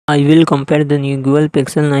I will compare the new Google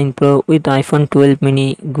Pixel 9 Pro with iPhone 12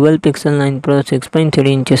 mini. Google Pixel 9 Pro 6.3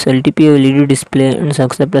 inches LTPO LED display and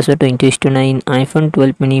success ratio 20:9. iPhone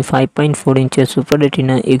 12 mini 5.4 inches Super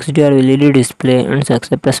Retina XDR LED display and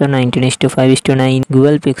success ratio 19:5:9.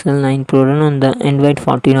 Google Pixel 9 Pro run on the Android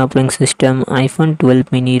 14 operating system. iPhone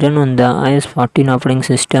 12 mini run on the iOS 14 operating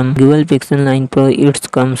system. Google Pixel 9 Pro it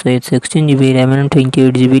comes with 16GB RAM and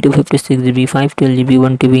 28GB to 56GB, 512GB,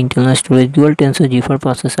 1TB internal storage, dual tensor G4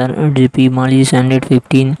 processor, 8GB, Mali standard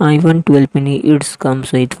 15. iPhone 12 mini it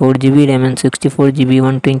comes with 4GB RAM and 64GB,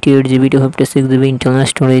 128GB to 56GB internal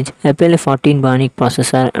storage. Apple 14 Bionic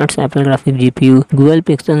processor, it's Apple graphic GPU. Google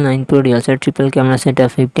Pixel 9 Pro real set triple camera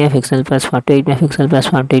setup, 50 MP plus 48 MP plus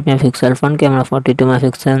 48 MP, front camera 42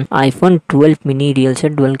 MP. iPhone 12 mini real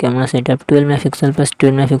set dual camera setup, 12 MP plus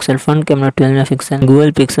 12 MP, front camera 12 MP.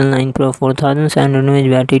 Google Pixel 9 Pro 4700 mAh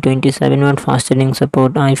battery, 27 watt fast charging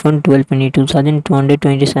support. iPhone 12 mini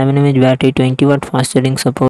 2227 mAh battery, 20 watt fast charging support.